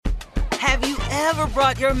Have you ever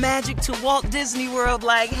brought your magic to Walt Disney World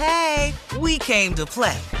like, hey, we came to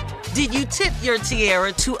play? Did you tip your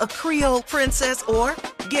tiara to a Creole princess or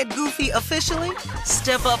get goofy officially?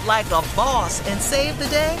 Step up like a boss and save the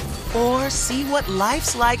day? Or see what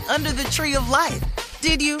life's like under the tree of life?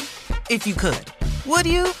 Did you? If you could. Would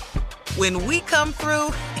you? When we come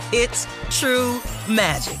through, it's true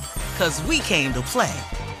magic. 'Cause we came to play.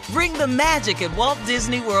 Bring the magic at Walt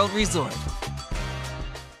Disney World Resort.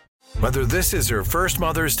 Whether this is her first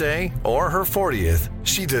Mother's Day or her 40th,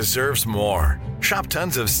 she deserves more. Shop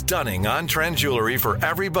tons of stunning on-trend jewelry for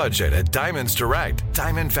every budget at Diamonds Direct.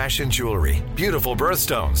 Diamond fashion jewelry, beautiful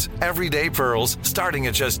birthstones, everyday pearls starting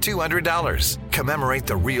at just $200. Commemorate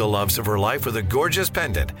the real loves of her life with a gorgeous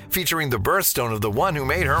pendant featuring the birthstone of the one who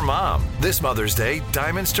made her mom. This Mother's Day,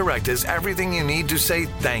 Diamonds Direct is everything you need to say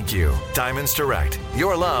thank you. Diamonds Direct,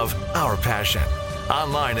 your love, our passion.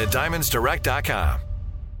 Online at diamondsdirect.com.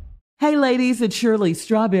 Hey ladies, it's Shirley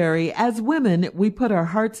Strawberry. As women, we put our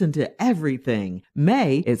hearts into everything.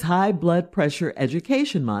 May is High Blood Pressure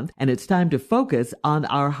Education Month, and it's time to focus on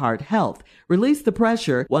our heart health. Release the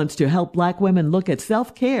Pressure wants to help Black women look at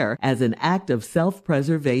self-care as an act of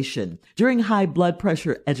self-preservation. During High Blood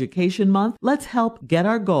Pressure Education Month, let's help get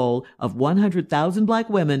our goal of 100,000 Black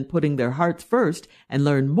women putting their hearts first and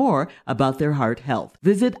learn more about their heart health.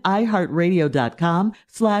 Visit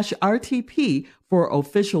iHeartRadio.com/RTP for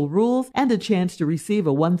official rules and a chance to receive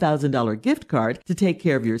a $1,000 gift card to take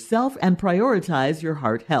care of yourself and prioritize your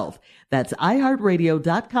heart health. That's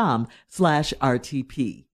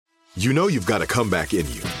iHeartRadio.com/RTP. You know you've got a comeback in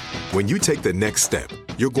you. When you take the next step,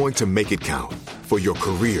 you're going to make it count for your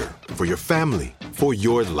career, for your family, for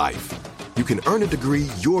your life. You can earn a degree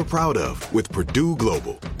you're proud of with Purdue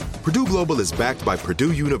Global. Purdue Global is backed by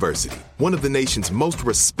Purdue University, one of the nation's most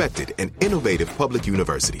respected and innovative public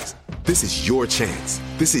universities. This is your chance.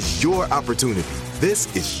 This is your opportunity.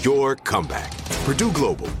 This is your comeback. Purdue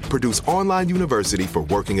Global, Purdue's online university for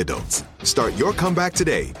working adults. Start your comeback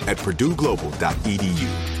today at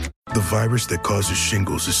purdueglobal.edu. The virus that causes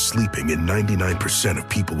shingles is sleeping in 99% of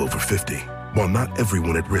people over 50. While not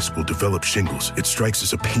everyone at risk will develop shingles, it strikes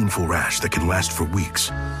as a painful rash that can last for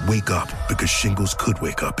weeks. Wake up, because shingles could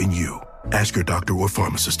wake up in you. Ask your doctor or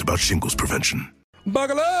pharmacist about shingles prevention.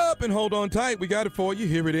 Buckle up and hold on tight. We got it for you.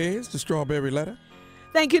 Here it is, the Strawberry Letter.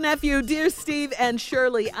 Thank you, nephew. Dear Steve and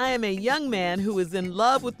Shirley, I am a young man who is in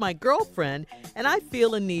love with my girlfriend, and I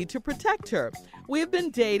feel a need to protect her. We have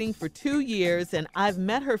been dating for 2 years, and I've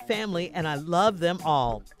met her family, and I love them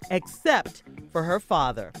all, except for her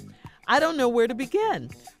father. I don't know where to begin.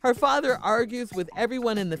 Her father argues with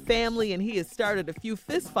everyone in the family, and he has started a few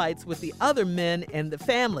fistfights with the other men in the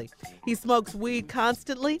family. He smokes weed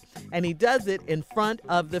constantly, and he does it in front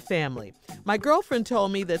of the family. My girlfriend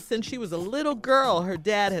told me that since she was a little girl, her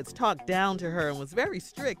dad has talked down to her and was very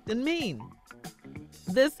strict and mean.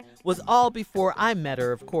 This was all before I met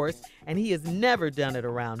her, of course, and he has never done it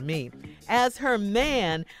around me. As her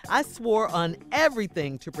man, I swore on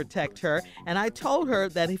everything to protect her, and I told her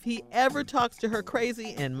that if he ever talks to her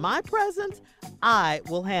crazy in my presence, I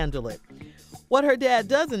will handle it. What her dad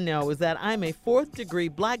doesn't know is that I'm a 4th-degree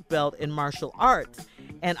black belt in martial arts,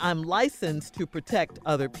 and I'm licensed to protect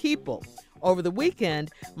other people. Over the weekend,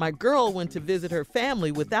 my girl went to visit her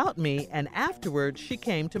family without me, and afterwards she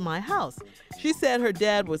came to my house. She said her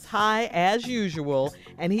dad was high as usual,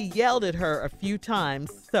 and he yelled at her a few times,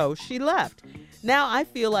 so she left. Now I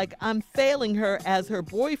feel like I'm failing her as her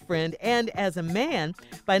boyfriend and as a man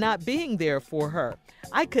by not being there for her.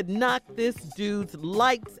 I could knock this dude's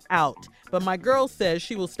lights out, but my girl says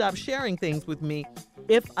she will stop sharing things with me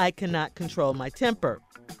if I cannot control my temper.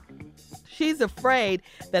 She's afraid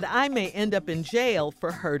that I may end up in jail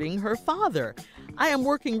for hurting her father. I am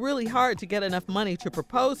working really hard to get enough money to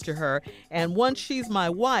propose to her, and once she's my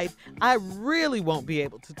wife, I really won't be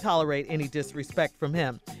able to tolerate any disrespect from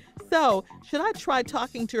him. So, should I try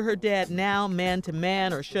talking to her dad now, man to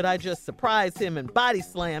man, or should I just surprise him and body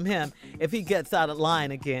slam him if he gets out of line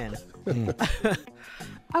again?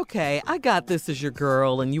 Okay, I got this as your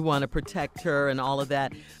girl and you want to protect her and all of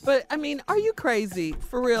that. But, I mean, are you crazy?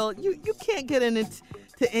 For real, you can't get into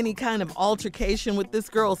any kind of altercation with this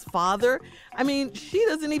girl's father. I mean, she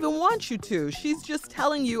doesn't even want you to. She's just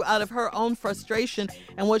telling you out of her own frustration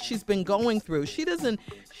and what she's been going through. She doesn't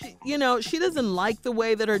like the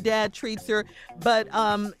way that her dad treats her. But,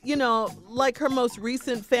 like her most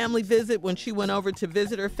recent family visit when she went over to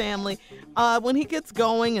visit her family, when he gets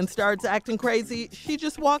going and starts acting crazy, she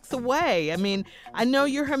just walks away. I mean, I know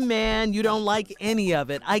you're her man. You don't like any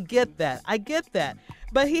of it. I get that.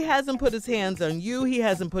 But he hasn't put his hands on you. He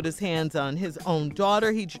hasn't put his hands on his own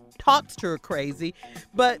daughter. He talks to her crazy.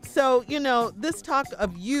 But so, this talk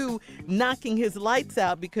of you knocking his lights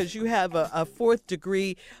out because you have a fourth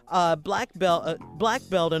degree black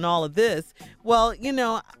belt and all of this, well,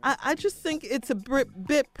 I just think it's a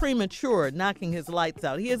bit premature knocking his lights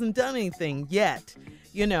out. He hasn't done anything yet.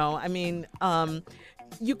 You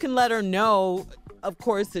can let her know, of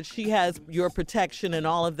course, that she has your protection and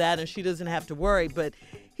all of that, and she doesn't have to worry. But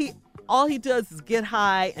all he does is get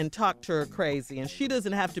high and talk to her crazy, and she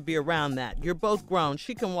doesn't have to be around that. You're both grown.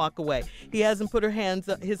 She can walk away. He hasn't put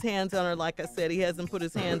his hands on her, like I said. He hasn't put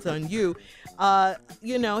his hands on you.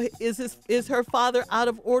 Is her father out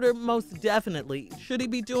of order? Most definitely. Should he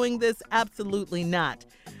be doing this? Absolutely not.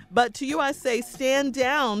 But to you, I say stand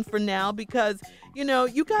down for now because,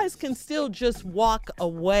 you guys can still just walk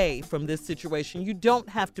away from this situation. You don't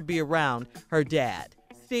have to be around her dad.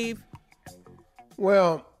 Steve?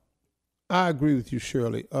 Well, I agree with you,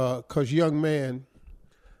 Shirley, because young man,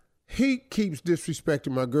 he keeps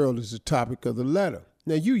disrespecting my girl as the topic of the letter.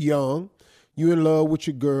 Now, you young, you in love with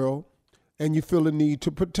your girl, and you feel the need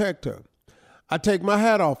to protect her. I take my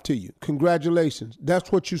hat off to you. Congratulations.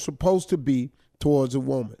 That's what you're supposed to be towards a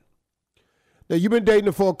woman. Now, you've been dating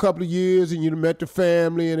her for a couple of years, and you met the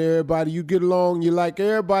family and everybody. You get along, you like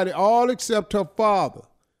everybody, all except her father.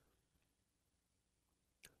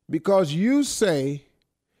 Because you say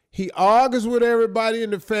he argues with everybody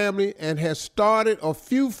in the family and has started a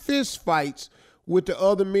few fist fights with the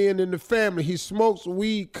other men in the family. He smokes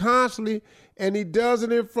weed constantly, and he does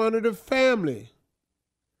it in front of the family.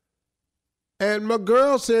 And my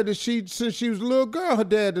girl said that since she was a little girl, her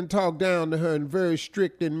dad done talked down to her and very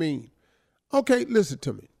strict and mean. Okay, listen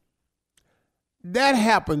to me. That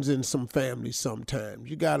happens in some families sometimes.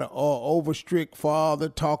 You got an over-strict father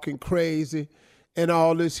talking crazy and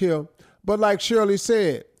all this here. But like Shirley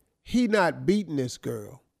said, he not beating this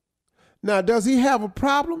girl. Now, does he have a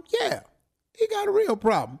problem? Yeah, he got a real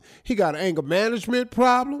problem. He got an anger management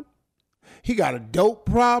problem. He got a dope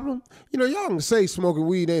problem. Y'all can say smoking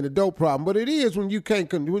weed ain't a dope problem, but it is when you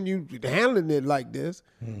handling it like this.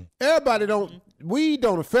 Weed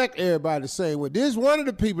don't affect everybody the same way. This is one of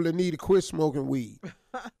the people that need to quit smoking weed.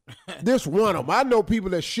 This one of them. I know people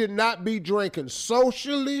that should not be drinking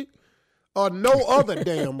socially or no other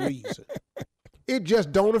damn reason. It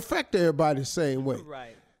just don't affect everybody the same way.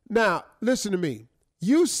 Right. Now, listen to me.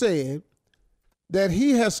 You said that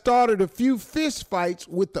he has started a few fist fights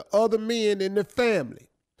with the other men in the family.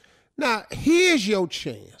 Now, here's your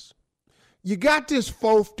chance. You got this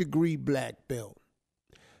 4th degree black belt.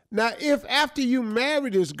 Now, if after you marry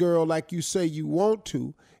this girl like you say you want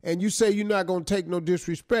to, and you say you're not going to take no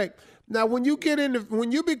disrespect, now when you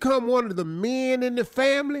become one of the men in the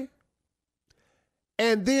family,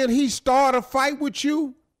 and then he start a fight with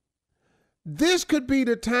you, this could be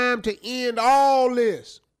the time to end all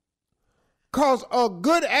this. Because a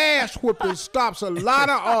good ass whooping stops a lot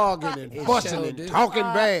of arguing and fussing and talking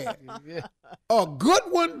bad. A good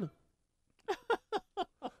one.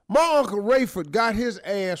 My Uncle Rayford got his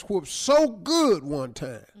ass whooped so good one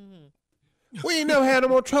time. Mm-hmm. We ain't never had no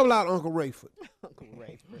more trouble out Uncle Rayford. Uncle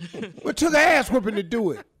Rayford. We took an ass whooping to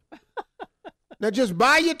do it. Now just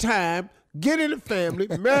buy your time, get in the family,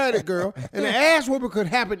 marry the girl, and the ass whooping could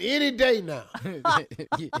happen any day now.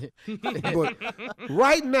 But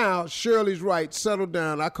right now, Shirley's right. Settle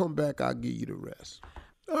down. I come back, I'll give you the rest.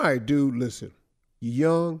 All right, dude, listen. You're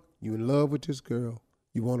young. You in love with this girl.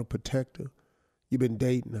 You want to protect her. You've been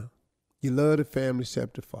dating her. You love the family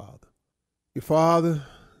except the father. Your father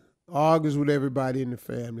argues with everybody in the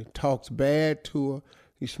family, talks bad to her.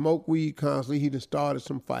 He smoked weed constantly. He done started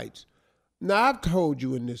some fights. Now, I've told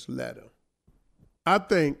you in this letter, I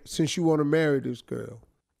think since you want to marry this girl,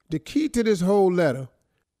 the key to this whole letter,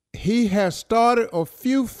 he has started a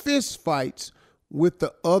few fist fights with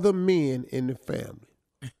the other men in the family.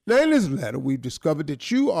 Now, in this letter, we've discovered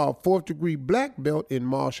that you are a 4th degree black belt in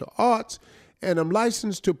martial arts and I'm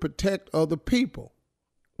licensed to protect other people.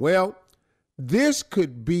 Well, this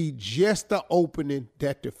could be just the opening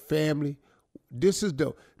that the family, this is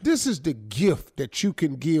the gift that you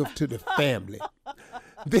can give to the family.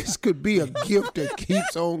 This could be a gift that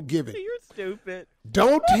keeps on giving. You're stupid.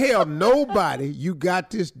 Don't tell nobody you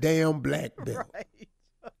got this damn black belt. Right.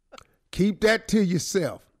 Keep that to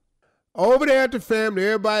yourself. Over there at the family,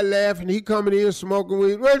 everybody laughing. He coming in smoking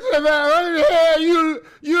weed. What the hell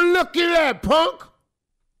you looking at, punk?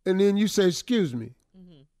 And then you say, excuse me,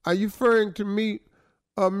 are you referring to me,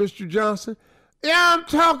 Mr. Johnson? Yeah, I'm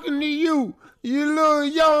talking to you, you little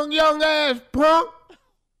young ass punk.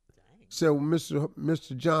 Said, well,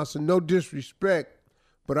 Mr. Johnson, no disrespect,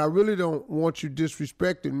 but I really don't want you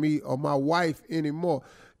disrespecting me or my wife anymore.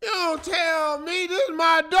 You don't tell me this is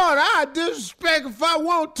my daughter. I disrespect if I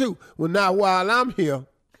want to. Well, not while I'm here.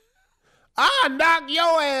 I'll knock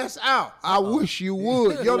your ass out. I wish you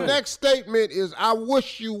would. Your next statement is, I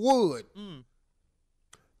wish you would.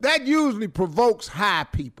 That usually provokes high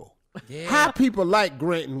people. Yeah. High people like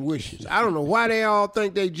granting wishes. I don't know why they all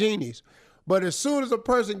think they genies. But as soon as a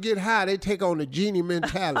person get high, they take on the genie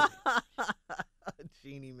mentality.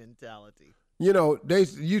 Genie mentality. You know,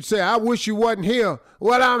 you'd say, I wish you wasn't here.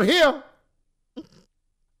 Well, I'm here.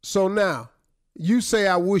 So now, you say,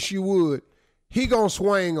 I wish you would. He gonna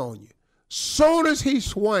swing on you. Soon as he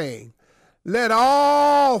swing, let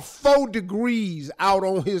all 4 degrees out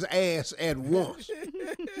on his ass at once.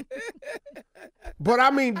 But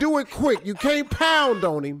I mean, do it quick. You can't pound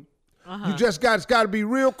on him. You just it's got to be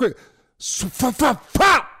real quick.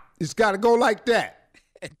 Pop! It's got to go like that.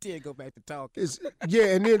 And then go back to talking.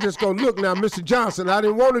 And then just go, look now, Mr. Johnson, I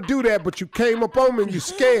didn't want to do that, but you came up on me and you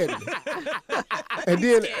scared me. And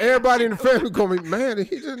then everybody in the family going, man, did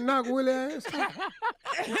he just knock Willie ass out?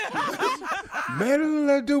 Man,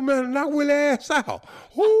 let do, man, knock Willie ass out.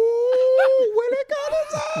 Ooh, Willie got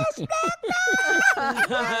his ass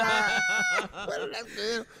knocked out.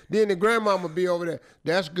 Then the grandmama be over there,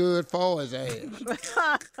 that's good for his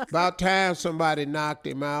ass. About time somebody knocked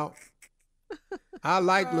him out. I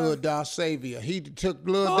like Lil Darsavior. He took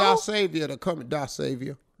Lil Darsavior to come to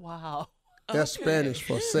Darsavior. Wow. That's Spanish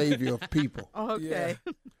for savior of people. Okay.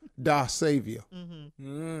 Yeah. Darsavior.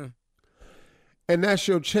 And that's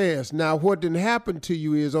your chance. Now, what didn't happen to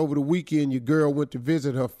you is over the weekend, your girl went to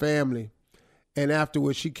visit her family. And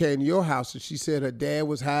afterwards, she came to your house and she said her dad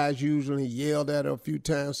was high as usual and he yelled at her a few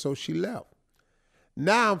times, so she left.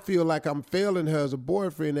 Now I feel like I'm failing her as a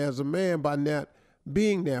boyfriend, as a man, by not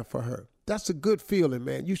being there for her. That's a good feeling,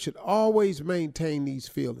 man. You should always maintain these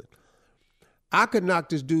feelings. I could knock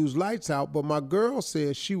this dude's lights out, but my girl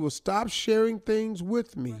says she will stop sharing things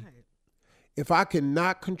with me if I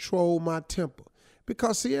cannot control my temper.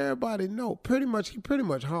 Because, see, everybody know, he pretty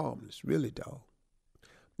much harmless, really, dog.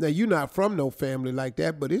 Now, you're not from no family like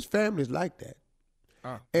that, but his family's like that.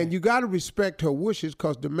 And you got to respect her wishes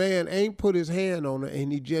because the man ain't put his hand on her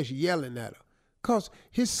and he just yelling at her because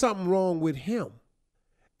there's something wrong with him.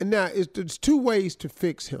 And now, there's 2 ways to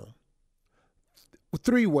fix him.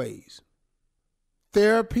 3 ways.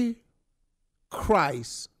 Therapy,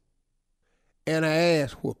 Christ, and an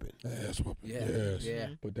ass whooping. Ass whooping. Yes. Yeah.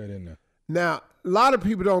 Put that in there. Now, a lot of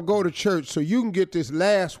people don't go to church, so you can get this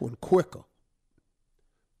last one quicker.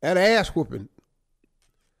 That ass whooping,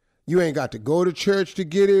 you ain't got to go to church to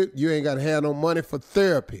get it. You ain't got to have no money for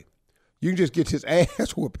therapy. You can just get this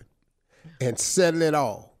ass whooping and settle it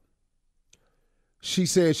all. She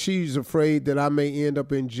says she's afraid that I may end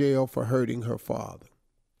up in jail for hurting her father.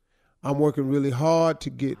 I'm working really hard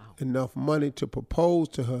to get enough money to propose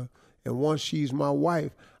to her, and once she's my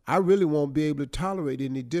wife, I really won't be able to tolerate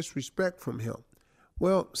any disrespect from him.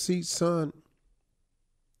 Well, see, son,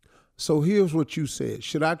 so here's what you said.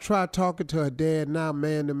 Should I try talking to her dad now,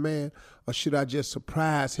 man to man, or should I just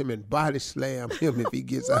surprise him and body slam him if he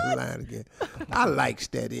gets out of line again? I likes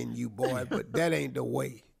that in you, boy, but that ain't the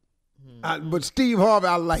way. But Steve Harvey,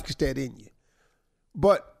 I likes that in you.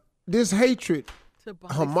 But this hatred,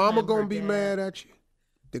 her mama gonna be mad at you.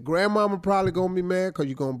 The grandmama probably gonna be mad because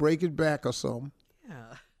you're gonna break his back or something.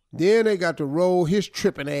 Yeah. Then they got to roll his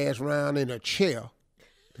tripping ass around in a chair.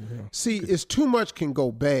 Yeah. See, it's too much can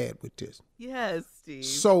go bad with this. Yes, Steve.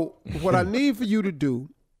 So what I need for you to do,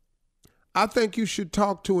 I think you should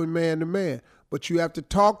talk to him man to man, but you have to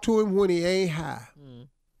talk to him when he ain't high.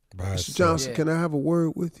 Mr. Johnson, can I have a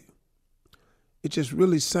word with you? It just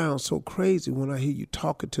really sounds so crazy when I hear you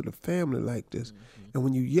talking to the family like this. And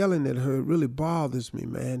when you're yelling at her, it really bothers me,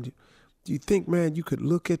 man. Do you think, man, you could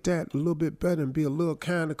look at that a little bit better and be a little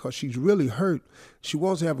kinder because she's really hurt? She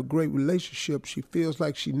wants to have a great relationship. She feels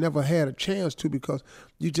like she never had a chance to because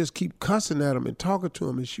you just keep cussing at him and talking to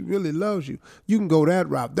him, and she really loves you. You can go that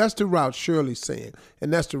route. That's the route Shirley's saying,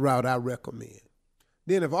 and that's the route I recommend.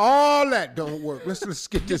 Then if all that don't work, let's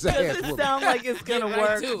get this ass whooping. Does it sound like it's going to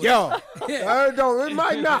work? Yo, it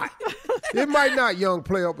might not. It might not, young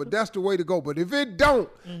player, but that's the way to go. But if it don't,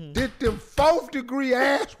 get them 4th degree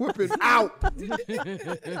ass whipping out.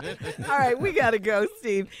 All right, we got to go,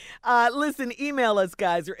 Steve. Listen, email us,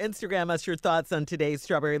 guys, or Instagram us your thoughts on today's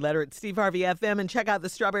Strawberry Letter at Steve Harvey FM, and check out the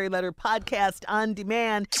Strawberry Letter podcast on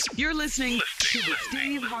demand. You're listening to the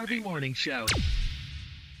Steve Harvey Morning Show.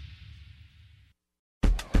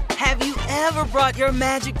 Have you ever brought your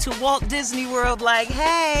magic to Walt Disney World like,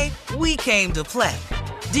 hey, we came to play?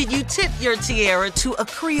 Did you tip your tiara to a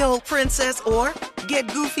Creole princess or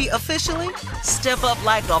Get goofy officially? Step up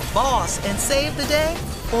like a boss and save the day?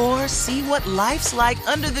 Or see what life's like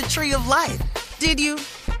under the tree of life? Did you?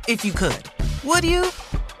 If you could. Would you?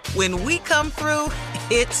 When we come through,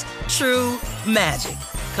 it's true magic.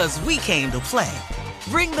 'Cause we came to play.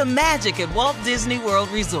 Bring the magic at Walt Disney World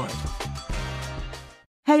Resort.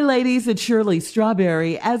 Hey ladies, it's Shirley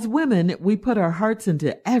Strawberry. As women, we put our hearts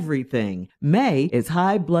into everything. May is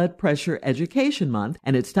High Blood Pressure Education Month,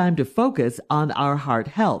 and it's time to focus on our heart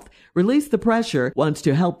health. Release the Pressure wants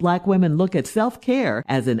to help Black women look at self-care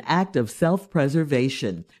as an act of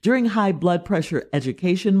self-preservation. During High Blood Pressure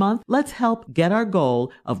Education Month, let's help get our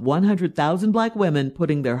goal of 100,000 Black women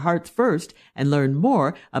putting their hearts first and learn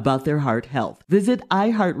more about their heart health. Visit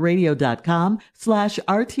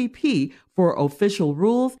iHeartRadio.com/RTP for official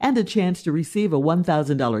rules and a chance to receive a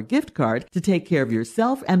 $1,000 gift card to take care of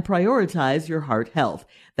yourself and prioritize your heart health.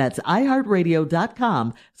 That's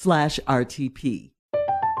iHeartRadio.com/RTP.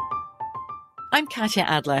 I'm Katya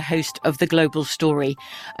Adler, host of The Global Story.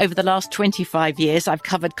 Over the last 25 years, I've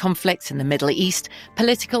covered conflicts in the Middle East,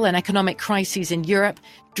 political and economic crises in Europe,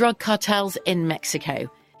 drug cartels in Mexico.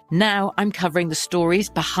 Now I'm covering the stories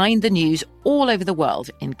behind the news all over the world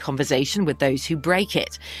in conversation with those who break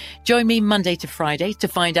it. Join me Monday to Friday to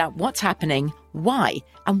find out what's happening, why,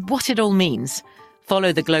 and what it all means.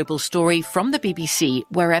 Follow The Global Story from the BBC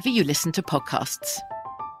wherever you listen to podcasts.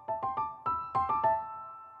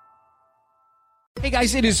 Hey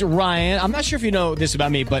guys, it is Ryan. I'm not sure if you know this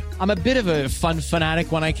about me, but I'm a bit of a fun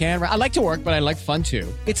fanatic when I can. I like to work, but I like fun too.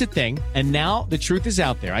 It's a thing. And now the truth is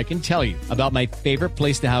out there. I can tell you about my favorite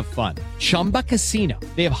place to have fun. Chumba Casino.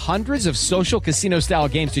 They have hundreds of social casino style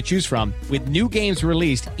games to choose from with new games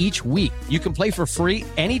released each week. You can play for free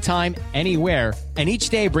anytime, anywhere. And each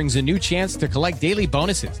day brings a new chance to collect daily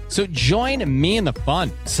bonuses. So join me in the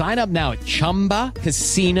fun. Sign up now at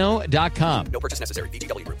ChumbaCasino.com. No purchase necessary.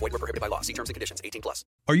 VGW. Void where prohibited by law. See terms and conditions. 18+.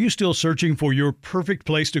 Are you still searching for your perfect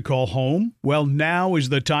place to call home? Well, now is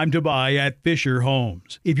the time to buy at Fisher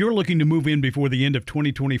Homes. If you're looking to move in before the end of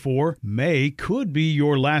 2024, May could be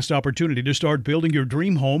your last opportunity to start building your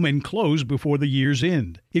dream home and close before the year's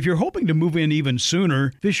end. If you're hoping to move in even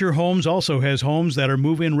sooner, Fisher Homes also has homes that are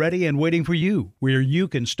move-in ready and waiting for you, where you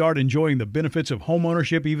can start enjoying the benefits of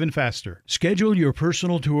homeownership even faster. Schedule your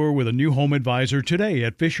personal tour with a new home advisor today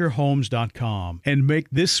at FisherHomes.com and make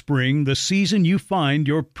this spring the season you find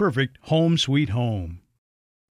your perfect home sweet home.